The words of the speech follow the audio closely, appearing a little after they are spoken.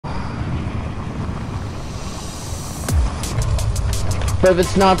But if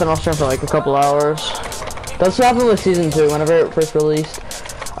it's not, then I'll stream for like a couple hours. That's what happened with season 2. Whenever it first released,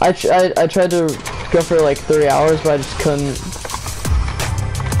 I tried to go for like 3 hours, but I just couldn't.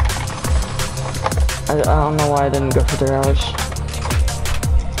 I don't know why I didn't go for 3 hours.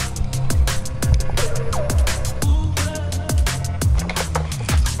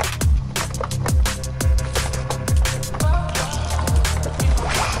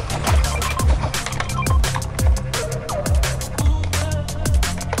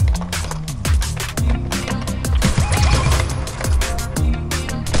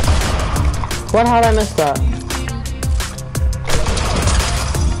 What? How did I miss that?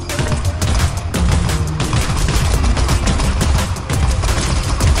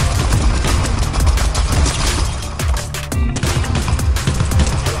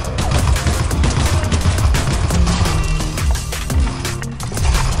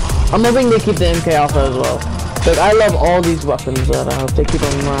 I'm hoping they keep the MK Alpha as well. Like, I love all these weapons that I hope they keep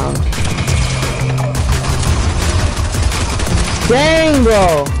them around. Dang,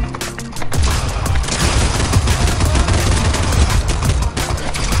 bro!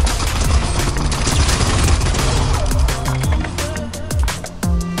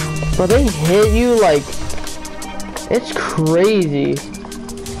 But they hit you like, it's crazy.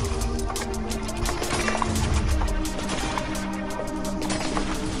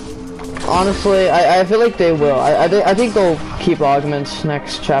 Honestly, I feel like they will. I think they'll keep augments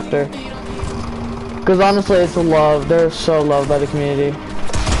next chapter. Because honestly, it's a love. They're so loved by the community.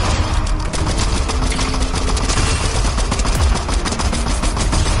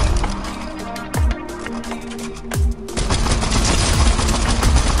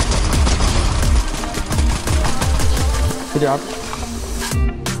 Good job.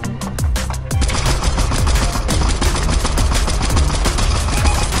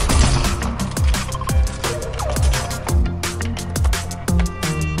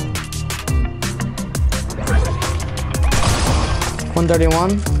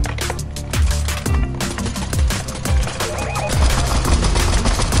 $131.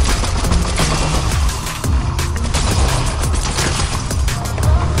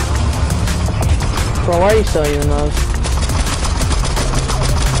 Bro, why are you still using those?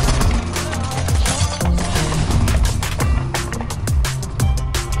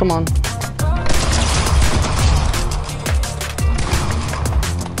 Come on.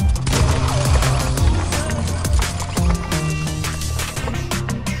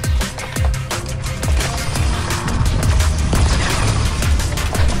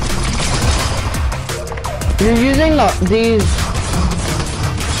 You're using these.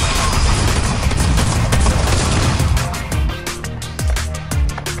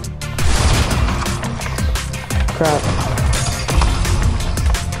 Crap.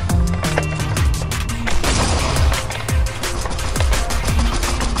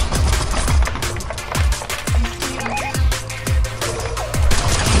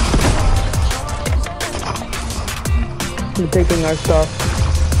 You're taking our stuff.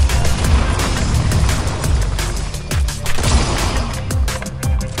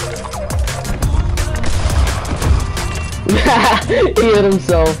 He hit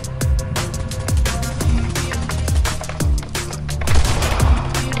himself.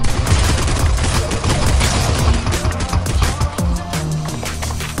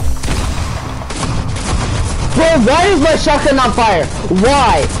 Bro, why is my shotgun not fire?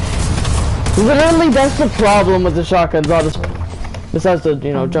 Why? Literally, that's the problem with the shotguns. Besides the,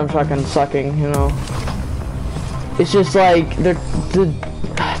 you know, jump shotgun sucking, you know. It's just like,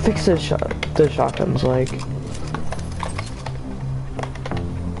 fix the shotguns, like.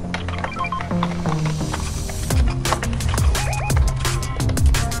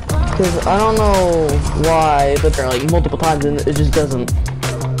 Because I don't know why, but they're like multiple times and it just doesn't.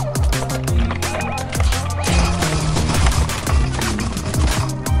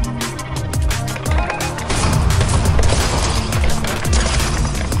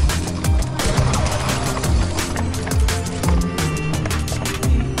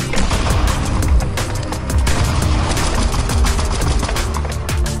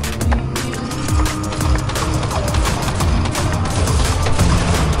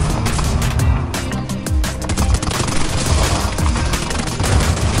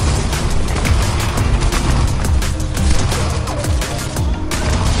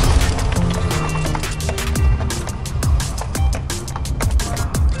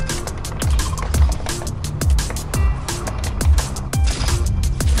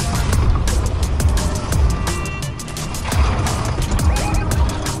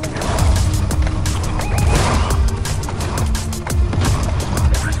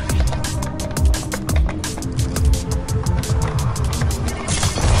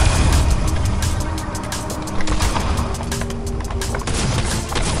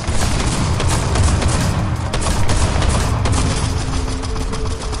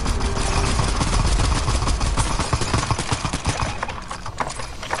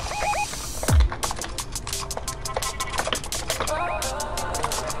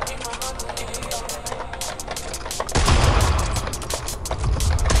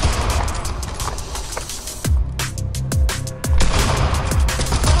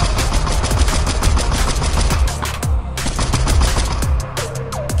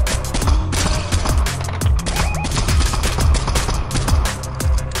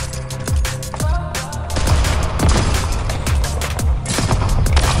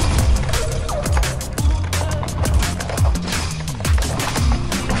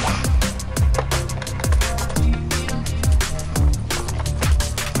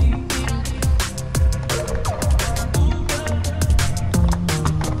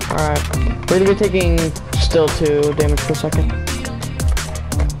 We're gonna be taking still 2 damage per second.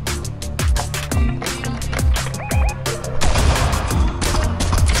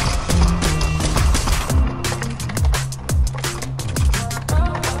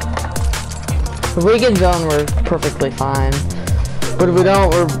 If we get zone, we're perfectly fine. But if we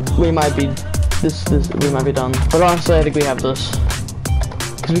don't, we might be we might be done. But honestly, I think we have this.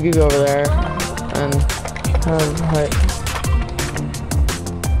 Cause we could go over there and have height.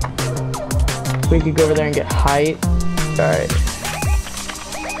 We could go over there and get height. All right.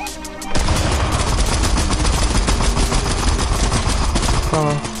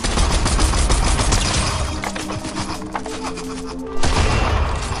 Oh.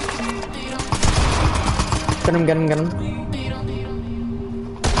 Get him, get him, get him.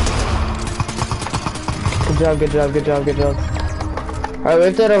 Good job, good job, good job, good job. Alright, we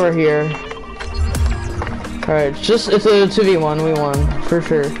have that over here. Alright, it's a 2v1, we won, for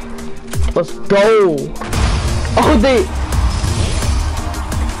sure. Let's go! Oh, they...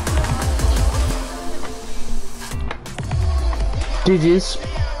 GG's.